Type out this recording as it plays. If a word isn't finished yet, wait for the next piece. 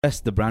Yes,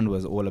 the brand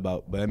was all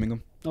about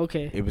Birmingham.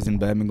 Okay. It was in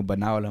Birmingham, but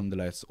now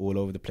alhamdulillah it's all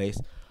over the place.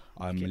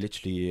 I'm Okay.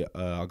 literally,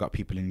 I got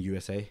people in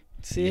USA,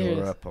 Serious.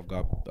 Europe. I've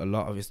got a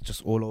lot of it's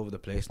just all over the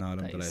place now.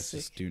 Alhamdulillah, is it's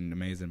just sick. doing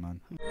amazing, man.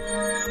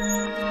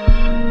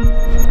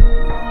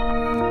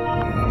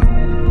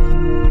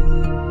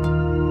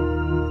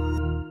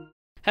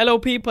 Hello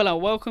people and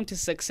welcome to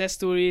Success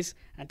Stories,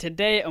 and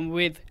today I'm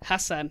with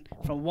Hassan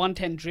from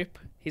 110 Drip.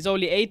 He's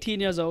only 18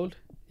 years old.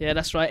 Yeah,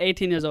 that's right,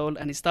 18 years old,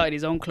 and he started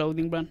his own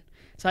clothing brand.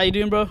 So how you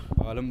doing, bro?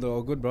 Alhamdulillah,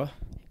 all good, bro.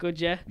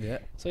 Good, yeah? Yeah.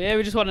 So yeah,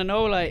 we just want to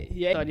know, like,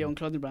 you started your own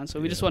clothing brand, so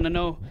we just want to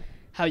know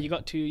how you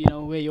got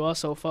to, where you are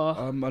so far.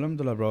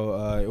 Alhamdulillah,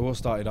 bro. It all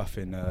started off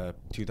in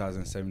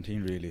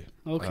 2017, really.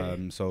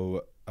 Okay.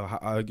 So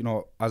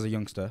as a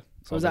youngster.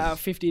 So was that at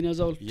 15 years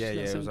old? Yeah,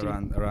 it was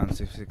 17? around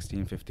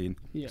 16, 15.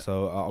 Yeah.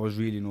 So I was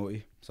really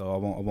naughty. So I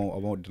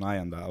won't deny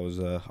on that. I was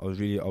a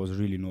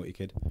really naughty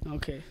kid.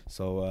 Okay.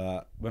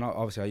 So when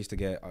I used to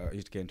get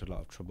into a lot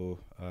of trouble.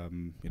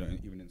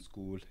 Even in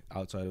school,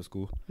 outside of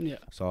school. Yeah.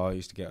 So I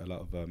used to get a lot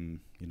of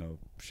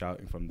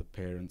shouting from the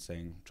parents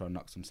saying, try to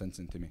knock some sense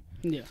into me.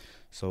 Yeah.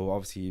 So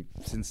obviously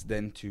since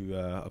then to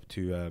up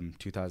to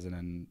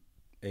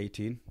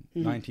 2018,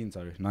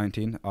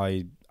 19,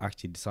 I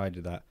actually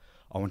decided that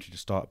I wanted to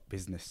start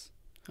business.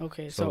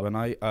 Okay. So when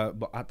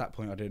but at that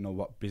point I didn't know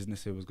what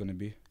business it was going to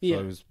be. Yeah.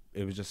 So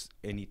it was just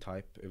any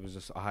type. It was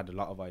just I had a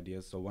lot of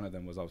ideas. So one of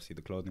them was obviously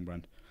the clothing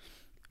brand.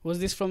 Was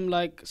this from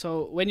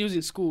so when you was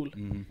in school,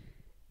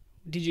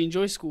 did you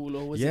enjoy school,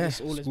 or was it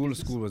just always business?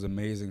 School was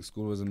amazing.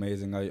 School was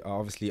amazing. I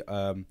obviously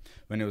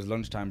when it was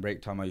lunchtime,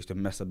 break time, I used to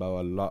mess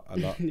about a lot.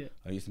 Yeah.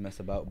 I used to mess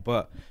about,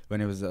 but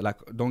when it was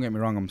don't get me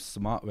wrong, I'm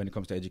smart when it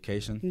comes to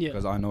education,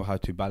 because I know how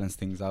to balance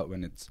things out.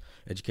 When it's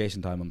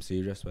education time, I'm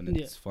serious. When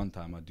it's fun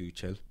time, I do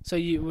chill. So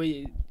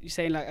you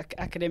saying like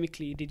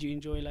academically, did you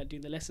enjoy like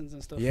doing the lessons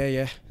and stuff?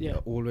 Yeah.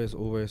 Always.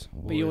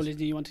 But you always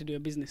knew you wanted to do a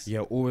business. Yeah,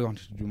 always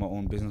wanted to do my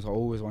own business. I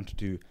always wanted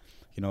to,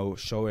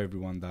 show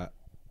everyone that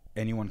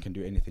anyone can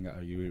do anything at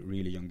a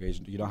really young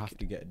age. You don't have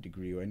to get a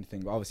degree or anything.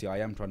 But obviously, I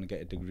am trying to get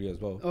a degree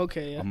as well.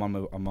 Okay, yeah. I'm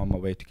on my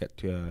way to get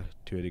to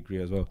a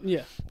degree as well.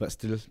 Yeah. But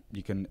still,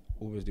 you can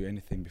always do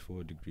anything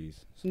before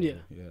degrees. So, Yeah.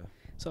 Yeah.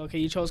 So okay,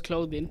 you chose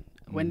clothing.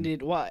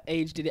 What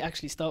age did it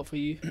actually start for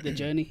you, the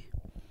journey?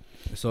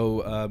 So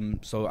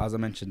as I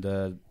mentioned,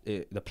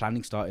 the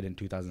planning started in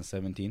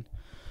 2017.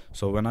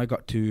 So when I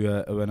got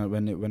to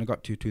when I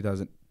got to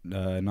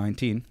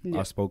 2019,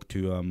 I spoke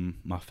to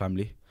my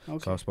family.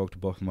 Okay. So I spoke to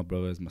both of my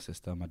brothers, my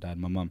sister, my dad,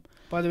 my mum.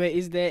 By the way,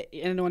 is there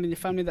anyone in your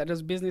family that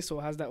does business,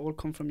 or has that all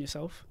come from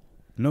yourself?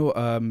 No,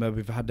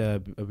 we've had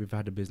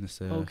a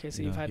business. Okay,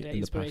 so you've had the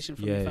inspiration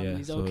from your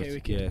families. So okay,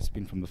 wicked. it's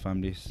been from the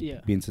families.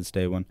 Yeah. Been since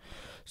day one.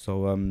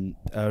 So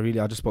really,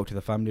 I just spoke to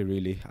the family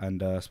really,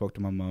 and spoke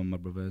to my mum, my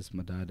brothers,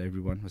 my dad,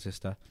 everyone, my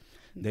sister.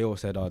 They all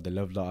said, they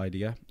love the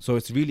idea. So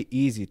it's really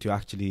easy to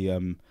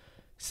actually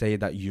say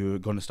that you're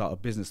going to start a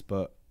business,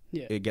 but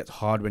it gets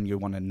hard when you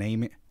want to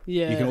name it.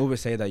 Yeah. You can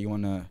always say that you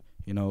want to,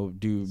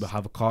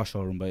 have a car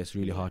showroom, but it's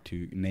really hard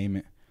to name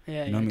it.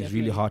 Yeah, I mean, it's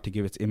really hard to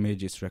give its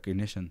image, its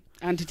recognition,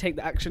 and to take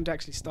the action to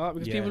actually start,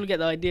 because people get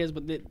the ideas,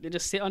 but they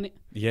just sit on it.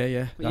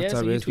 Yeah. But that's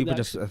how so it is. People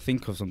just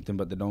think of something,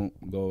 but they don't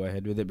go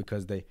ahead with it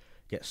because they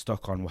get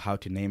stuck on how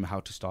to name it, how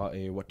to start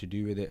it, what to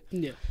do with it.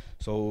 Yeah.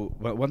 So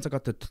once I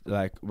got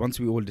once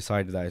we all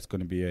decided that it's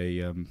going to be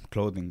a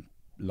clothing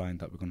line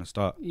that we're going to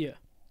start. Yeah.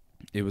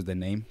 It was the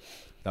name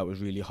that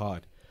was really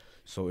hard.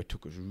 So it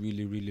took us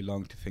really, really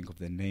long to think of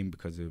the name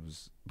because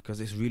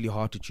it's really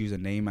hard to choose a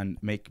name and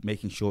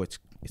making sure it's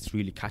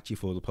really catchy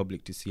for the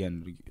public to see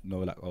and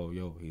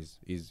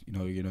he's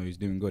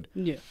doing good.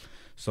 Yeah.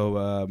 So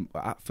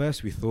at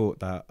first we thought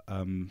that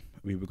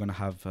we were gonna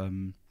have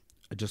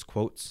just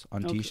quotes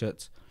on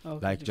T-shirts,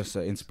 just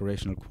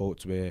inspirational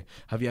quotes. Where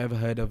have you ever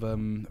heard of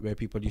where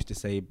people used to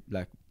say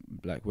like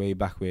way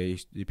back where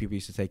people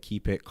used to say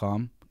keep it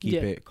calm.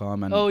 Keep it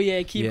calm and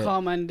keep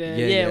calm and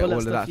all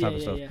of that type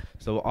of stuff. Yeah.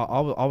 So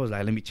I was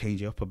like, let me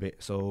change it up a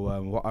bit. So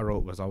what I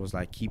wrote was, I was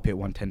like, keep it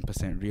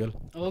 110% real.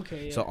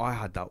 Okay. Yeah. So I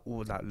had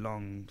all that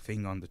long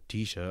thing on the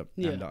T-shirt,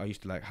 and I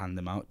used to hand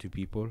them out to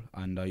people,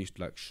 and I used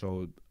to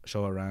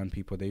show around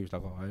people. They was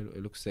like, oh,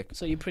 it looks sick.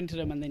 So you printed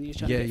them and then you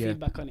tried to get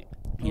feedback on it.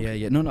 Okay.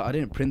 Yeah. No, I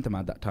didn't print them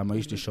at that time. I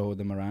used to show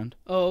them around.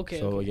 Oh, okay.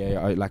 So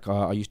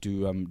I used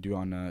to do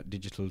on a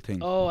digital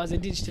thing. Oh, as a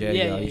digital.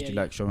 I used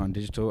to show on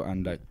digital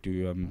and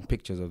do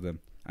pictures of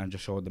them and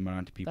just show them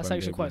around to people. That's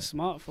actually quite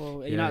smart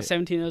for you're not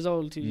 17 years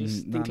old to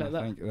just think like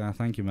that.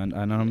 Thank you, man.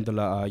 And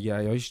alhamdulillah, I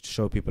used to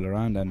show people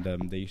around, and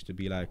they used to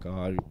be like,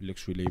 "Oh, it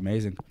looks really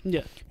amazing."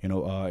 Yeah.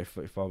 If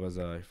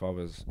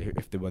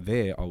they were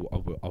there,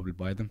 I would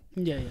buy them.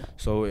 Yeah.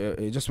 So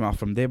it just went off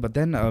from there. But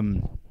then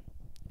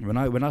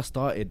when I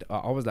started,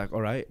 I was like,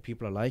 all right,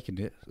 people are liking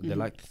it. They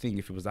like the thing.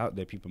 If it was out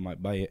there, people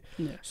might buy it.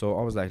 Yeah. So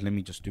I was like, let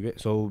me just do it.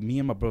 So me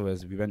and my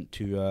brothers, we went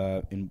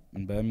to in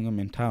Birmingham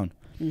in town.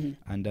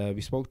 And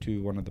we spoke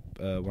to one of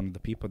the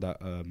people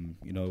that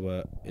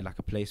like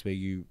a place where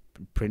you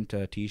print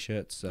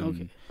T-shirts. So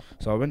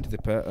I went to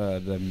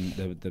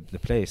the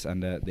place,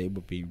 and they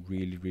would be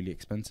really, really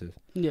expensive.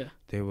 Yeah.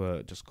 they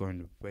were just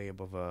going way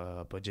above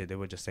a budget. They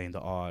were just saying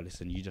that, oh,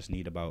 listen, you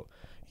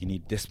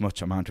need this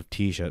much amount of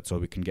t-shirts so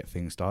we can get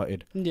things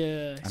started.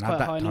 Yeah, it's and quite at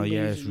that high time,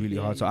 numbers it's really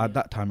hard. So at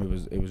that time,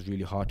 it was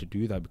really hard to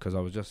do that because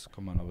I was just,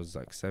 I was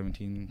like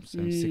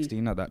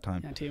 16 at that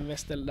time. You had to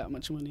invest that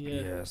much money.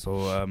 Yeah.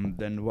 So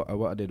then what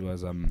I did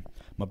was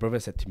my brother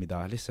said to me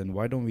that, listen,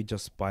 why don't we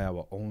just buy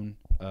our own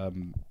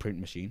print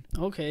machine?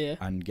 Okay. Yeah.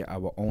 And get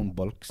our own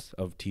bulks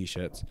of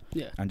t-shirts.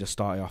 Yeah. And just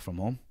start it off from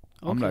home.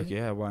 Okay. I'm like,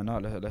 yeah, why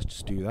not? Let's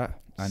just do that.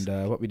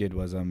 And what we did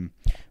was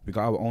we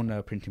got our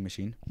own printing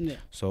machine. Yeah.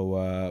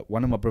 So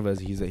one of my brothers,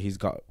 he's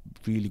got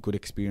really good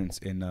experience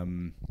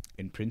in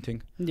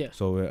printing. Yeah.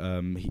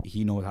 So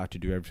he knows how to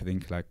do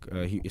everything. Like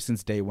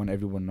since day one,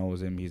 everyone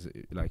knows him. He's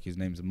like, his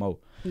name's Mo.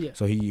 Yeah.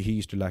 So he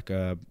used to like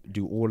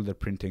do all the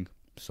printing.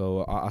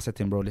 So I said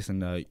to him, bro,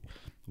 listen,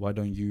 why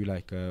don't you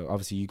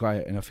obviously you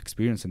got enough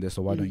experience in this,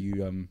 so why don't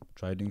you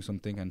try doing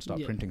something and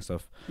start printing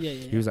stuff?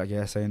 He was like,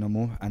 yeah, say no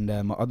more. And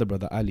my other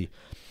brother Ali,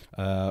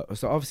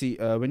 so obviously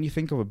when you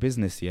think of a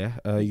business,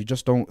 you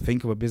just don't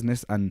think of a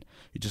business and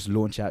you just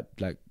launch out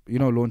to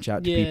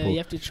people. You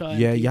have to try.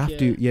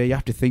 You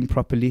have to think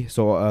properly.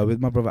 So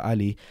with my brother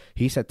Ali,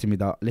 he said to me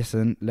that,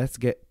 listen, let's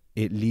get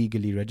it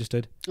legally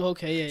registered.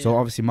 Okay, So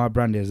obviously my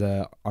brand is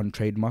on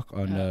trademark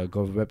on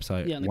Gov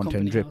website,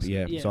 110 Drip.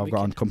 So I've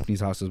got on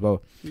Company's House as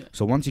well. Yeah.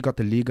 So once you got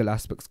the legal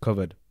aspects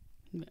covered,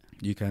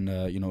 you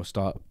can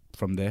start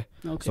from there.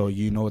 Okay. So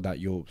you know that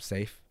you're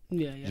safe.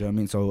 Yeah. Do you know what I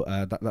mean? So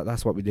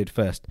that's what we did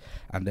first,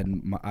 and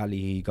then my Ali,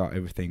 he got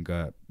everything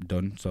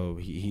done. So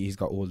he's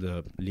got all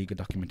the legal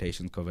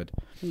documentation covered.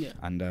 Yeah.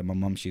 And my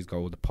mum, she's got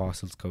all the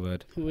parcels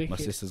covered. Wicked. My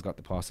sister's got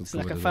the parcels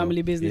covered. It's like a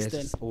family business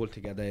then. It's all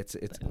together. It's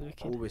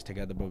always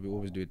together, but we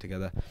always do it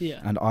together.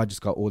 Yeah. And I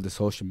just got all the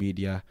social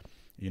media,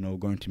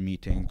 going to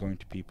meetings, going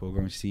to people,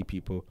 going to see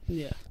people.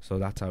 Yeah. So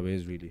that's how it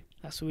is really.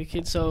 That's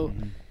wicked. So.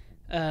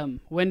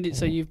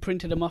 So you've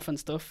printed them off and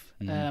stuff.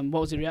 What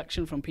was the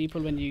reaction from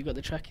people when you got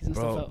the trackies and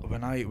stuff out?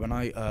 When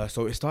I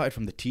so it started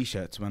from the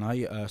t-shirts. When I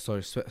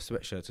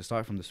sweatshirts. It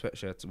started from the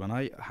sweatshirts. When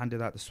I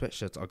handed out the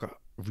sweatshirts, I got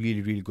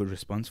really, really good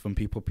response from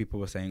people.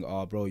 People were saying,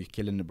 "Oh, bro, you're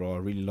killing it, bro. I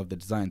really love the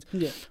designs."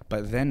 Yeah.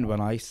 But then when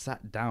I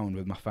sat down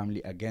with my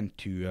family again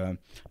to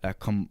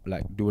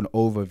do an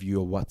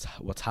overview of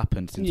what's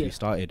happened since we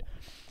started,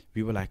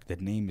 we were like, the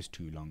name is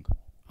too long.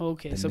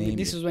 Okay, so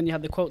this is when you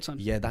had the quotes on.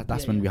 Yeah,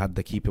 that's when we had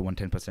the keep it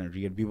 110%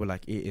 real. We were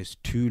like, it is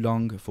too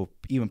long for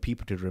even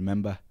people to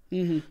remember.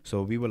 Mm-hmm.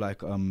 So we were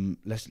like,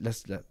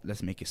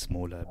 let's make it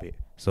smaller a bit.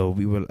 So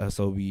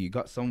we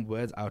got some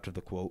words out of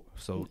the quote.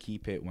 So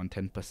keep it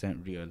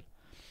 110% real.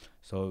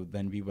 So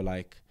then we were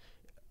like,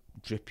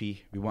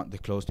 drippy. We want the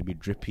clothes to be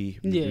drippy.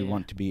 We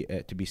want to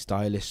be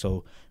stylish.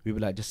 So we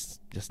were like,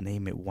 just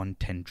name it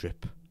 110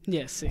 Drip.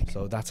 Yeah, sick.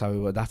 So that's how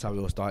we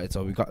all started.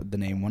 So we got the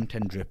name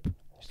 110 Drip.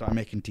 Started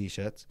making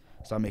t-shirts,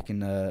 started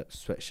making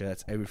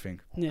sweatshirts, everything,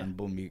 and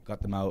boom, we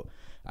got them out,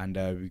 and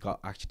we got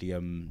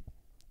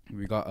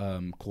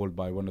called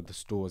by one of the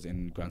stores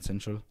in Grand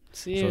Central.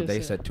 So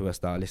they said to us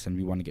that, listen,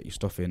 we want to get your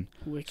stuff in.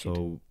 Wicked.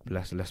 So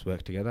let's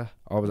work together.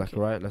 I was like,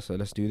 all right, let's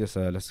do this.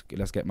 Let's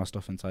get my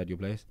stuff inside your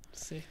place.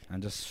 Sick.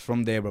 And just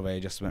from there, brother,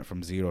 it just went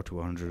from 0 to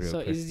 100. So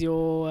is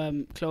your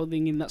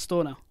clothing in that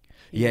store now?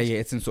 Yeah,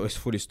 it's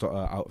fully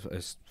out.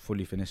 It's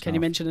fully finished. Can you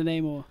mention the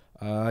name or?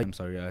 I'm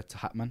sorry, it's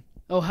Hatman.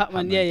 Oh,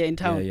 Hatman, yeah, in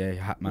town. Yeah,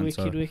 Hatman.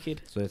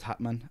 Wicked. So it's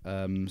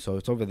Hatman. So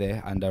it's over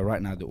there, and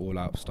right now they're all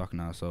out of stock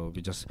now. So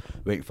we're just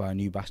waiting for a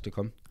new batch to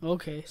come.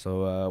 Okay.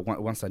 So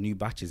once that new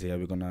batch is here,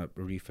 we're gonna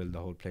refill the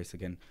whole place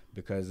again.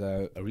 Because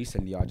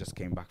recently I just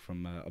came back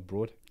from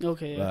abroad.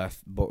 Okay. Yeah.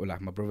 But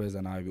like my brothers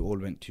and I, we all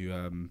went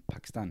to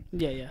Pakistan.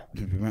 Yeah.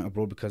 We went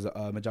abroad because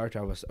majority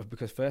of us,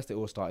 because first it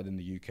all started in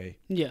the UK.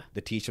 Yeah.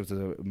 The t-shirts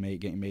are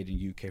getting made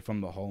in UK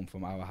from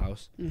our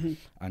house,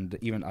 and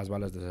even as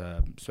well as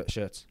the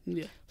sweatshirts.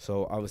 Yeah.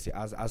 So obviously,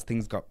 as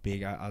things got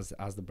bigger,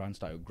 as the brand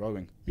started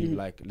growing, we were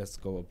like, let's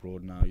go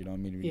abroad now. You know what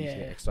I mean? We need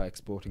to start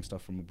exporting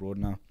stuff from abroad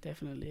now.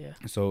 Definitely, yeah.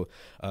 So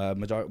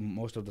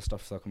most of the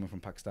stuff are coming from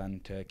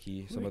Pakistan,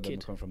 Turkey. Some of them are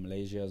coming from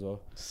Malaysia as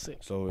well. Sick.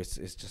 So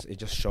it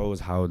just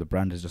shows how the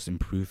brand has just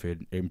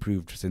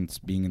improved since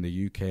being in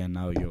the UK and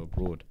now you're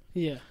abroad.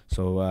 Yeah.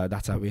 So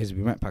that's how it is.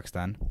 We went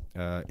Pakistan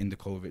in the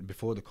COVID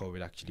before the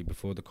COVID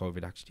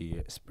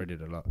actually spread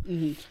it a lot.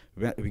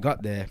 We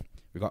got there.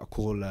 We got a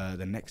call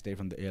the next day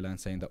from the airline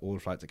saying that all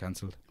flights are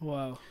cancelled.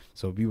 Wow.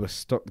 So we were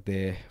stuck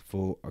there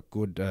for a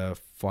good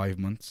 5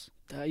 months.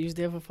 You was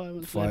there for 5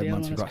 months? 5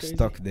 months. We got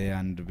stuck there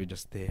and we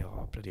just there.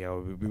 Oh, bloody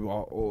hell.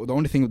 The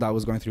only thing that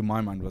was going through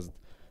my mind was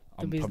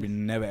I'm probably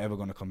never ever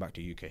going to come back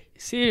to UK.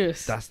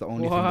 Serious? That's the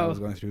only thing that was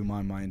going through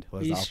my mind.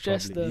 Was you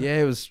stressed?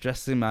 Yeah, it was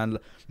stressing, man.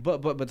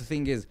 But the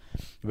thing is,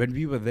 when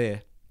we were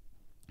there,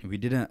 we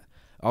didn't.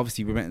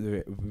 Obviously, we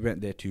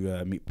went there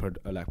to meet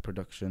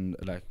production,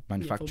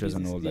 manufacturers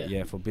and all that.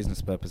 Yeah, for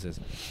business purposes.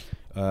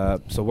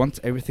 So once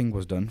everything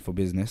was done for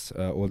business,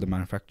 all the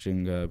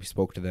manufacturing, we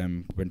spoke to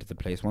them, went to the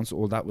place. Once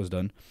all that was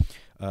done,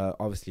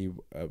 obviously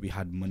we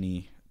had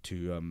money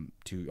to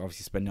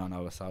obviously spend it on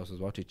ourselves as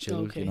well, to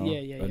chill,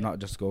 not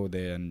just go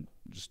there and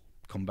just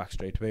come back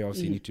straight away.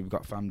 Obviously, we've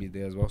got family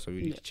there as well, so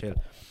we need to chill.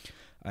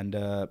 And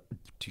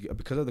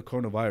because of the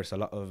coronavirus, a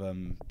lot of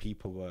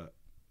people were,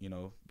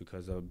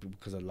 because of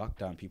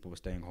lockdown, people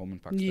were staying home in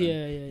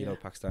Pakistan. You know,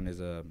 Pakistan is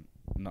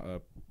not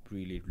a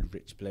really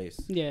rich place.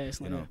 Yeah,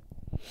 it's not.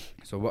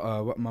 So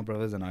what my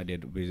brothers and I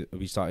did,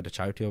 we started a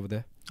charity over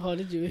there. Oh,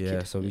 did you?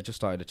 Yeah, so we just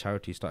started a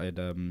charity,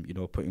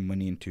 putting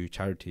money into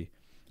charity,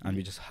 and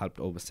we just helped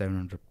over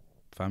 700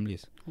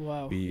 families.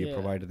 Wow. We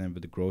provided them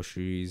with the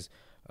groceries,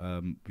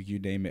 you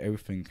name it,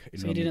 everything.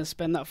 So you didn't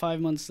spend that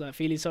 5 months like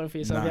feeling sorry for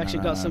yourself. You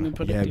actually got something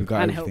productive and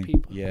everything. help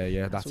people.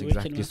 Yeah, that's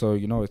exactly. Wicked, so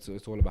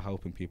it's all about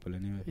helping people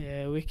anyway.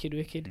 Yeah, wicked.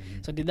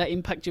 Mm-hmm. So did that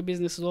impact your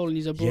business as well? And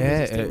your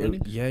business still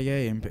running?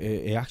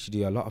 It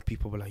actually, a lot of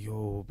people were like,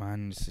 "Yo,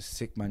 man, this is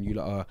sick, man. You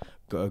lot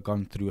are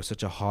gone through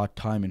such a hard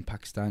time in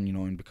Pakistan,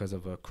 and because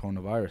of a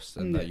coronavirus,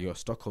 and that you're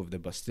stuck over there,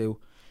 but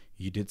still."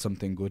 You did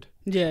something good.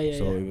 So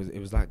it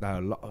was like that.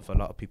 A lot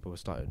of people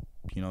started,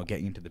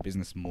 getting into the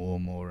business more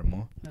and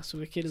more. That's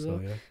wicked as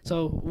well.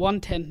 So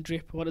 110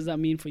 Drip, what does that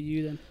mean for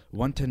you then?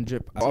 110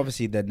 Drip.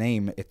 Obviously, the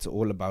name, it's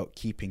all about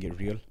keeping it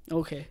real.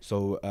 Okay.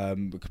 So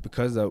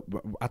because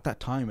at that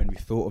time when we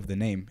thought of the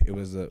name, it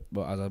was as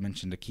I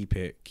mentioned, to keep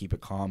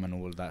it calm and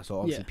all of that. So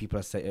obviously people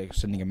are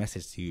sending a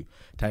message to you,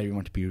 tell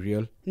everyone to be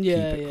real. Keep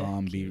it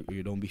calm.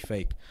 You don't be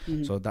fake.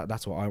 Mm-hmm. So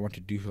that's what I want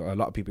to do. A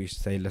lot of people used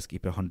to say, let's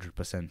keep it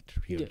 100%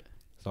 real.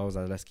 So I was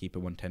like, let's keep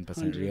it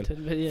 110%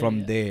 real.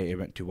 From there, it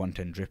went to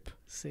 110 Drip.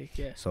 Sick,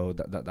 yeah. So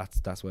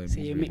that's what it means. So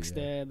you mixed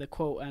the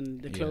quote and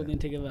the clothing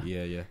together.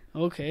 Yeah.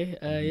 Okay,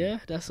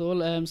 that's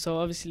all. So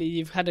obviously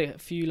you've had a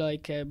few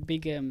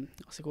big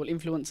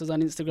influencers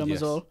on Instagram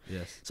as well.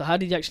 Yes. So how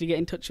did you actually get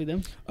in touch with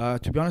them?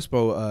 To be honest,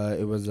 bro,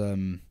 it was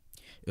all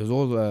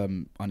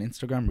on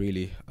Instagram,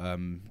 really.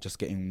 Just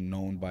getting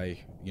known by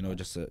it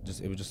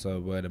was just a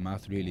word of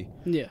mouth, really.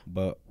 Yeah.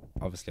 But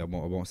obviously I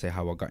won't say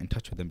how I got in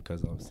touch with them,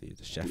 because obviously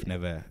the chef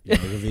never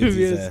reveals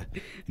his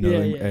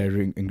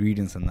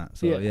ingredients and that.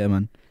 So yeah,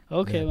 man.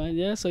 Okay, man.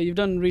 Yeah, so you've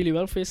done really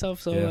well for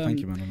yourself. So thank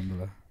you,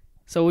 man.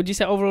 So would you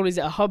say overall, is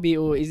it a hobby,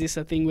 or is this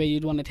a thing where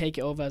you'd want to take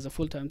it over as a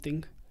full-time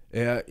thing?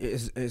 Yeah,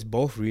 it's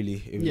both,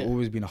 really. It's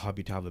always been a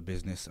hobby to have a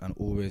business, and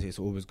it's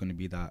always going to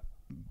be that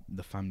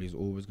the family is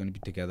always going to be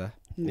together,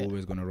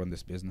 always going to run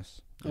this business.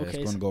 It's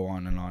going to go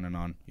on and on and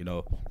on.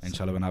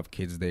 Inshallah, when I have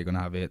kids, they're going to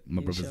have it.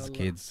 My brother's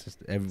kids,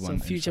 just everyone.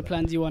 So future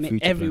plans, you want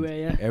it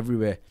everywhere,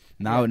 everywhere.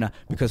 Now,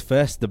 because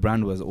first the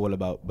brand was all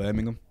about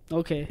Birmingham.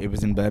 Okay. It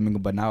was in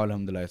Birmingham, but now,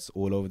 alhamdulillah, it's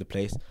all over the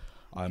place.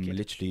 I'm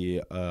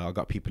literally, I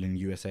got people in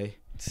USA.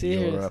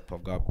 Serious? Europe,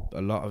 I've got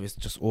a lot of it's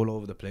just all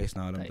over the place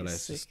now. Alhamdulillah,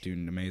 it's just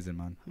doing amazing,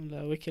 man.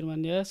 Wicked,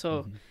 man. Yeah.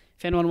 So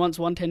if anyone wants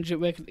 110 Drip,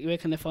 where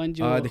can they find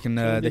you?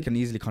 They can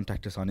easily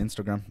contact us on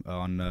Instagram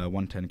on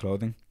 110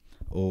 Clothing,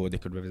 or they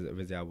could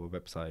visit our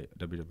website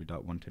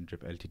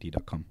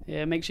www.110dripltd.com.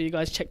 Yeah, make sure you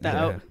guys check that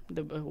out.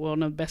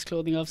 One of the best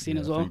clothing I've seen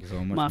as well. Thank you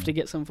so much. Might have to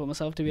get some for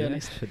myself, to be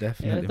honest.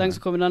 Definitely. Thanks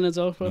for coming on as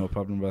well, bro. No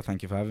problem, bro.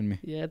 Thank you for having me.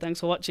 Yeah, thanks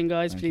for watching,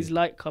 guys. Please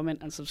like, comment,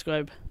 and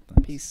subscribe.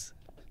 Thanks. Peace.